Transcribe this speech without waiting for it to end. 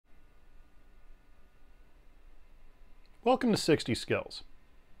Welcome to 60 Skills.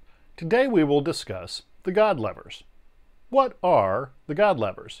 Today we will discuss the God levers. What are the God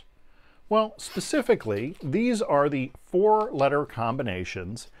levers? Well, specifically, these are the 4-letter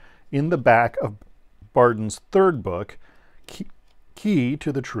combinations in the back of Bardon's third book, Key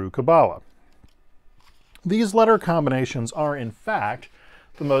to the True Kabbalah. These letter combinations are, in fact,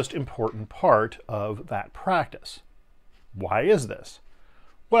 the most important part of that practice. Why is this?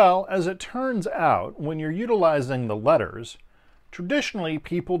 Well, as it turns out, when you're utilizing the letters, traditionally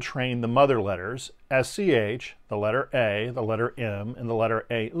people train the mother letters, SCH, the letter A, the letter M, and the letter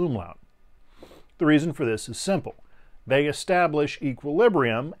A umlaut. The reason for this is simple. They establish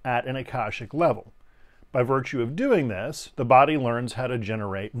equilibrium at an akashic level. By virtue of doing this, the body learns how to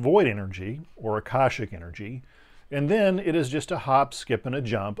generate void energy, or akashic energy, and then it is just a hop, skip, and a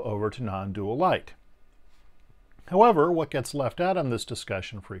jump over to non-dual light. However, what gets left out in this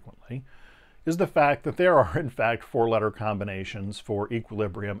discussion frequently is the fact that there are, in fact, 4-letter combinations for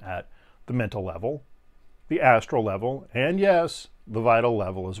equilibrium at the mental level, the astral level, and yes, the vital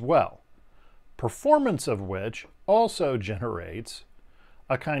level as well, performance of which also generates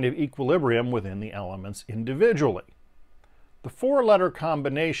a kind of equilibrium within the elements individually. The 4-letter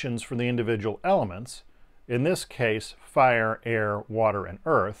combinations for the individual elements, in this case fire, air, water, and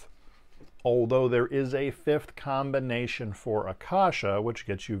earth, although there is a 5th combination for Akasha, which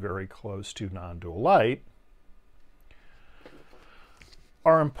gets you very close to non-dual light,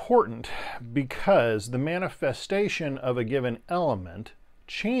 are important because the manifestation of a given element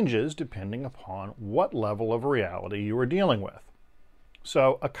changes depending upon what level of reality you are dealing with.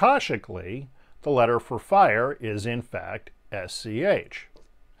 So, akashically, the letter for fire is in fact SCH.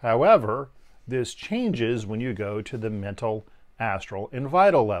 However, this changes when you go to the mental, astral, and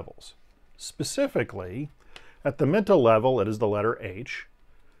vital levels. Specifically, at the mental level, it is the letter H.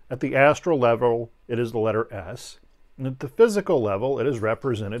 At the astral level, it is the letter S. And at the physical level, it is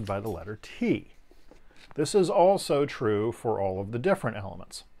represented by the letter T. This is also true for all of the different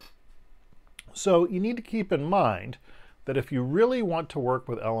elements. So you need to keep in mind that if you really want to work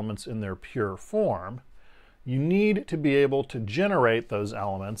with elements in their pure form, you need to be able to generate those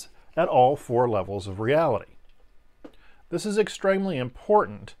elements at all 4 levels of reality. This is extremely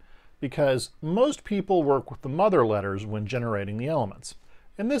important because most people work with the mother letters when generating the elements.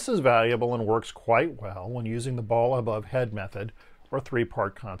 And this is valuable and works quite well when using the ball above head method or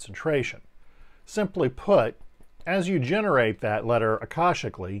 3-part concentration. Simply put, as you generate that letter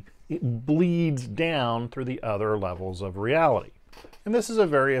akashically, it bleeds down through the other levels of reality. And this is a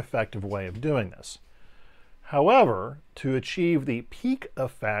very effective way of doing this. However, to achieve the peak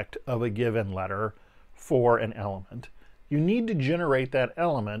effect of a given letter for an element, you need to generate that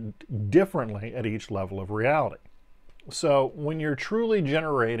element differently at each level of reality. So when you're truly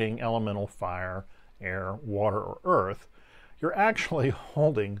generating elemental fire, air, water, or earth, you're actually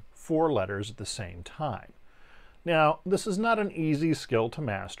holding 4 letters at the same time. Now, this is not an easy skill to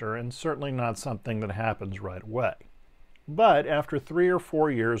master and certainly not something that happens right away. But after 3 or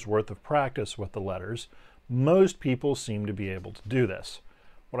 4 years worth of practice with the letters, most people seem to be able to do this.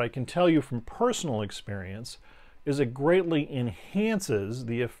 What I can tell you from personal experience is it greatly enhances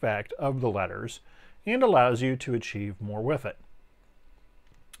the effect of the letters and allows you to achieve more with it.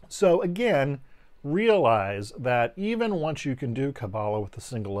 So again, realize that even once you can do Kabbalah with a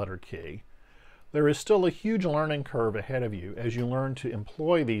single letter key, there is still a huge learning curve ahead of you as you learn to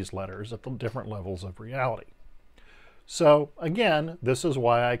employ these letters at the different levels of reality. So again, this is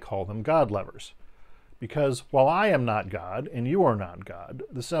why I call them God levers. Because while I am not God and you are not God,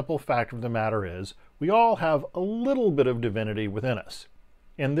 the simple fact of the matter is we all have a little bit of divinity within us.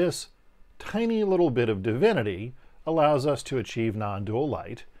 And this tiny little bit of divinity allows us to achieve non-dual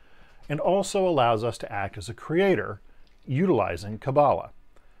light and also allows us to act as a creator utilizing Kabbalah.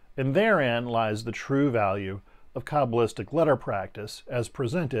 And therein lies the true value of Kabbalistic letter practice as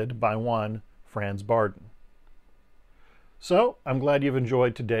presented by one Franz Bardon. So, I'm glad you've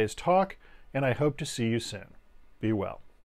enjoyed today's talk, and I hope to see you soon. Be well.